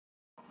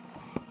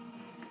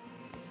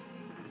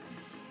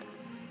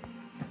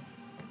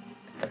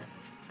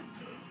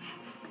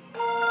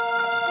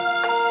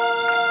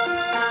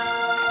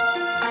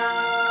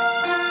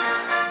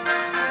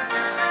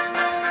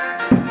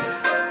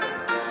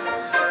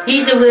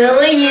He's a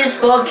really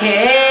useful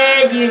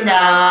kid, you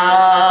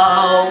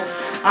know.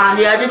 On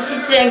the other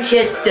teachers and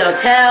kids still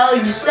tell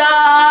you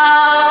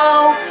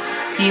so.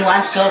 He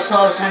wants to go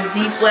slow some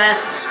deep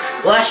breaths,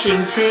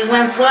 rushing to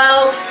and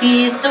fro.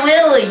 He's the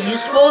really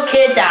useful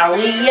kid that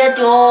we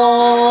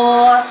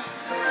adore.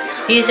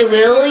 He's a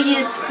really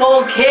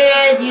useful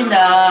kid, you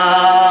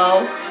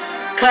know.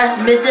 'Cause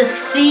Mr.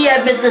 C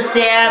and Mr.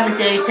 Sam,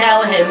 they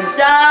tell him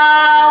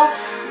so.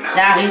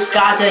 Now he's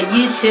got a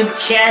YouTube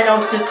channel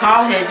to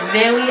call his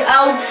very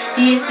own.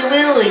 He's the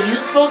really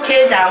useful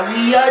kid that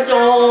we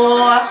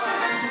adore.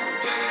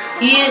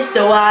 He's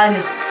the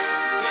one.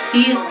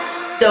 He's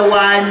the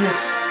one.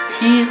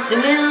 He's the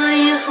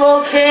really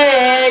useful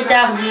kid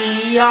that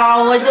we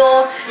all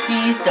adore.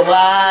 He's the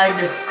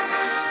one.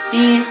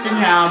 He's the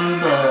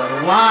number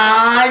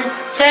one.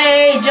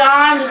 Say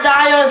John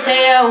Styles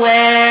here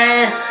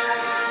with.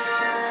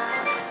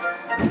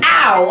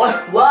 Ow!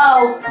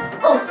 Whoa!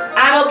 Oh,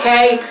 I'm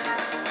okay.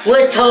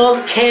 Little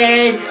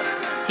kid,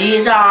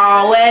 he's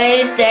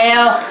always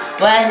there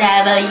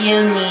whenever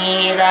you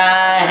need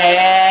a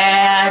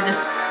hand.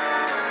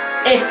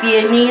 If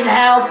you need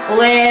help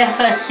with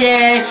a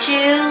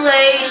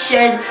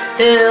situation,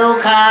 who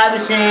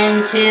comes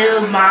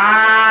into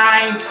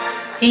mind?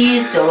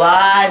 He's the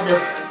one.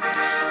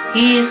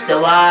 He's the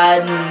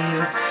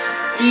one.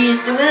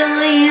 He's the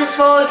really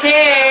useful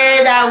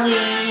kid that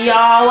we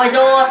all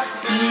adore.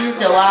 He's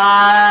the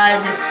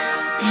one.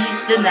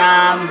 He's the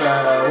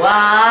number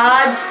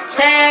one.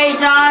 Say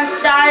John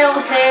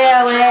Styles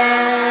here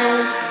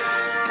with.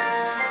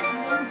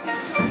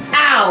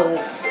 Ow!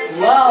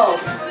 Whoa!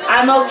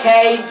 I'm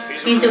okay.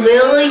 He's a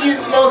really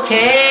useful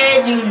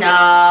kid, you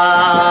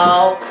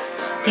know.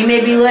 He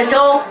may be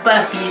little,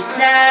 but he's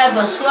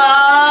never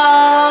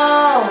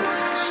slow.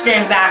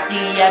 Stand back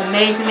the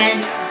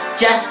amazement.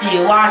 Just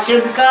to watch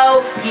him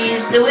go.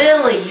 He's the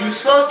really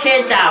useful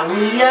kid that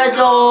we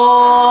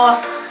adore.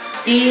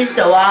 He's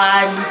the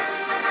one.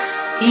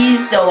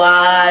 He's the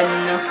one.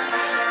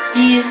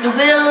 He's the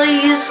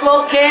really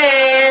useful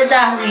kid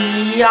that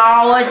we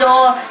all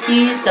adore.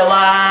 He's the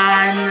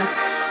one.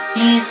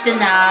 He's the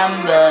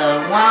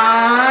number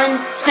one.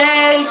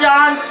 Say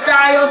John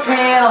Styles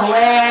here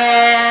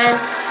with.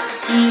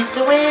 He's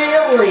the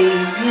really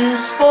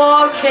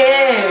useful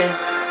kid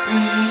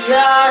we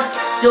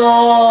adore.